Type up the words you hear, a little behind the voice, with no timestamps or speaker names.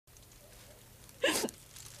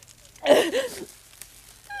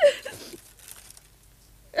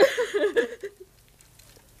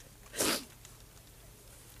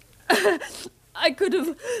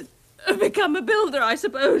a builder, I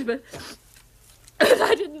suppose, but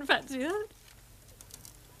I didn't fancy that.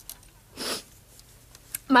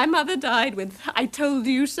 My mother died with "I told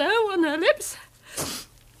you so" on her lips.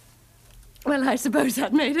 Well, I suppose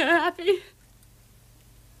that made her happy.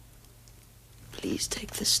 Please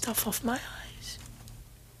take this stuff off my eyes.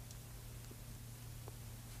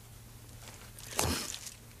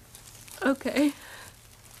 Okay.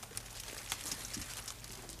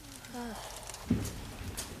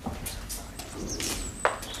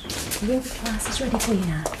 Yoga class is ready for you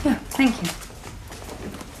now. Yeah, thank you.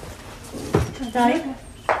 Darling?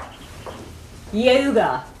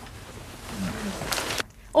 Yoga.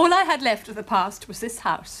 All I had left of the past was this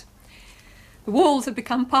house. The walls had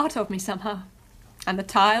become part of me somehow. And the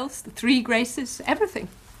tiles, the 3 graces, everything.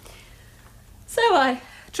 So I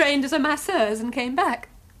trained as a masseuse and came back.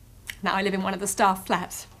 Now I live in one of the staff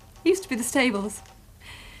flats. Used to be the stables.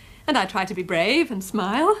 And I try to be brave and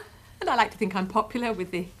smile. And I like to think I'm popular with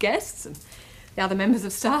the guests and the other members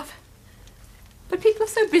of staff. But people are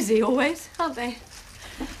so busy always, aren't they?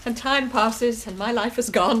 And time passes and my life is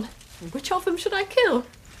gone. And which of them should I kill?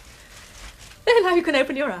 There, now you can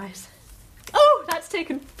open your eyes. Oh, that's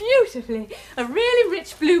taken beautifully. A really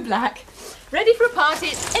rich blue-black. Ready for a party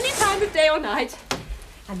at any time of day or night.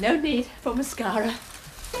 And no need for mascara.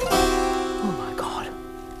 Oh, my God.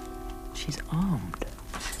 She's armed.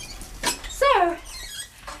 So,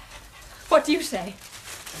 what do you say?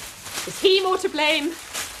 Is he more to blame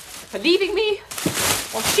for leaving me?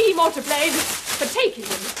 Or she more to blame for taking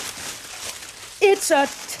him? It's a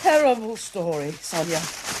terrible story, Sonia.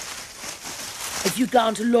 If you'd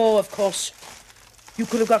gone to law, of course, you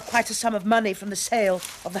could have got quite a sum of money from the sale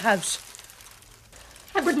of the house.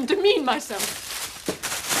 I wouldn't demean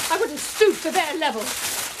myself. I wouldn't stoop to their level.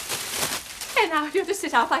 Hey, now, if you're to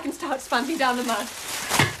sit up, I can start sponging down the mud.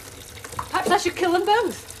 Perhaps I should kill them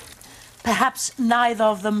both. Perhaps neither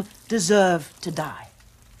of them deserve to die.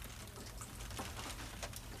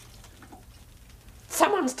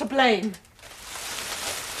 Someone's to blame.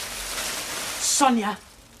 Sonia.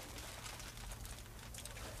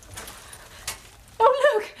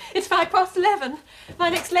 Oh, look, it's 11:05. My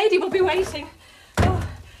next lady will be waiting. Oh,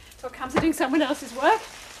 so it comes to doing someone else's work.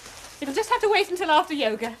 It'll just have to wait until after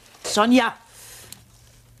yoga. Sonia.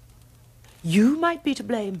 You might be to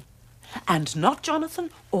blame. And not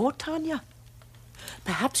Jonathan or Tanya.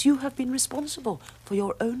 Perhaps you have been responsible for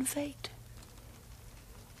your own fate.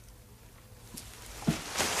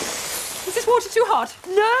 Is this water too hot?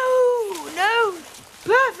 No.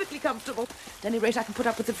 Perfectly comfortable. At any rate, I can put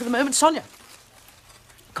up with it for the moment. Sonia,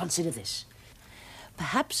 consider this.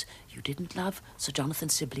 Perhaps you didn't love Sir Jonathan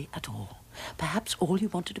Sibley at all. Perhaps all you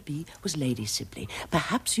wanted to be was Lady Sibley.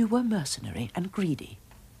 Perhaps you were mercenary and greedy.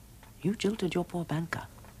 You jilted your poor banker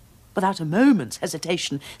without a moment's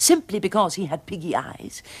hesitation, simply because he had piggy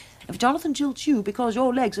eyes. If Jonathan jilts you because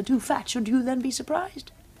your legs are too fat, should you then be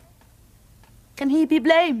surprised? Can he be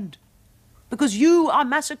blamed? Because you are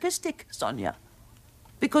masochistic, Sonia.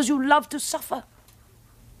 Because you love to suffer.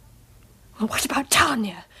 Well, what about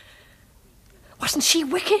Tanya? Wasn't she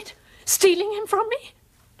wicked, stealing him from me?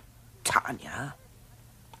 Tanya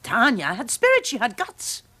had spirit, she had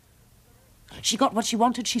guts. She got what she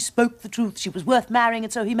wanted, she spoke the truth. She was worth marrying,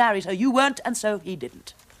 and so he married her. You weren't, and so he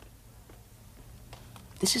didn't.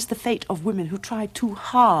 This is the fate of women who try too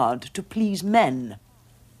hard to please men.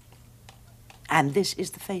 And this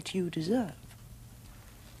is the fate you deserve.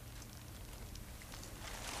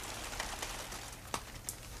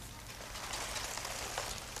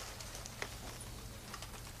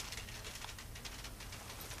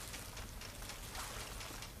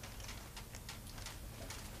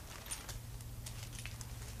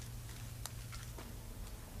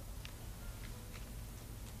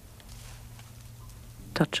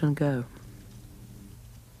 Touch and go.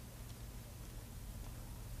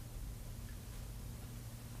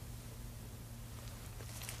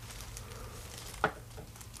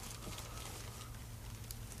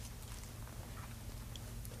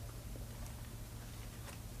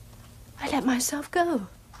 I let myself go.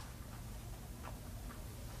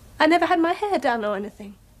 I never had my hair done or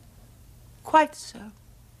anything. Quite so.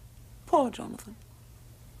 Poor Jonathan.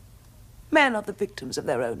 Men are the victims of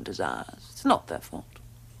their own desires. It's not their fault.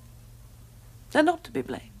 They're not to be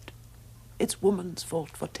blamed. It's woman's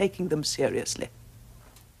fault for taking them seriously.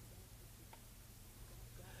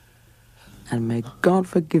 And may God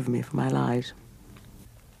forgive me for my lies.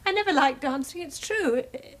 I never liked dancing, it's true.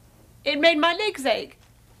 It made my legs ache.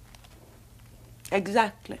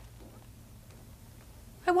 Exactly.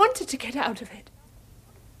 I wanted to get out of it.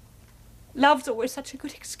 Love's always such a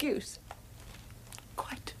good excuse.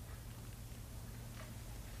 Quite.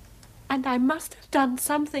 And I must have done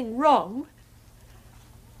something wrong,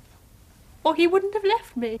 or he wouldn't have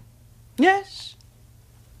left me. Yes.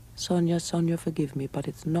 Sonia, Sonia, forgive me, but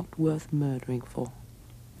it's not worth murdering for.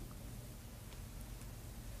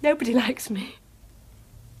 Nobody likes me.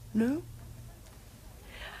 No?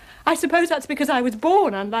 I suppose that's because I was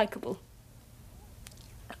born unlikable.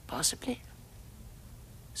 Possibly.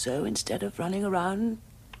 So instead of running around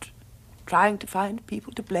trying to find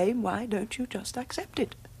people to blame, why don't you just accept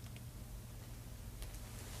it?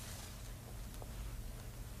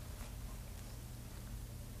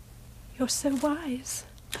 You're so wise.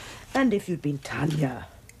 And if you'd been Tanya,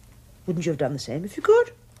 wouldn't you have done the same if you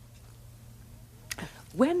could?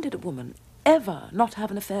 When did a woman ever not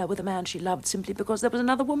have an affair with a man she loved simply because there was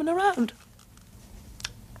another woman around?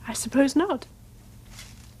 I suppose not.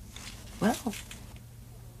 Well,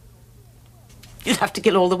 you'd have to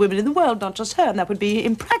kill all the women in the world, not just her, and that would be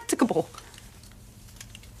impracticable.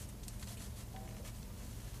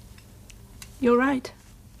 You're right.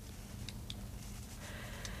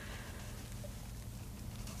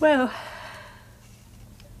 Well,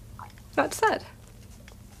 that's that.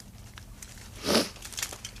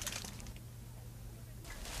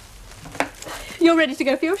 You're ready to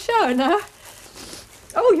go for your shower now.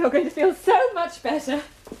 Oh, you're going to feel so much better.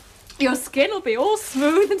 Your skin will be all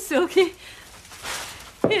smooth and silky.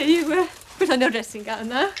 Here, you put on your dressing gown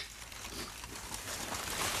now.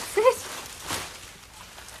 Sit.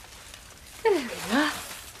 There we are.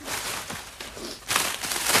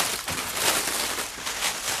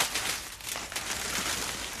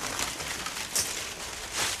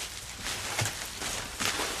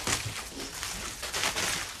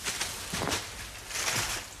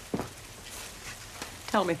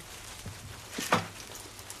 Tell me.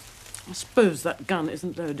 I suppose that gun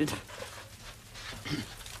isn't loaded.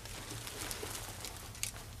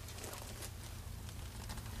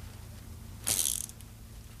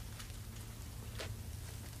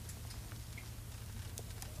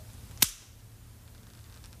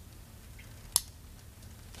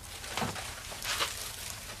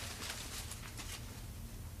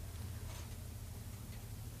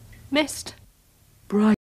 Missed. Bright.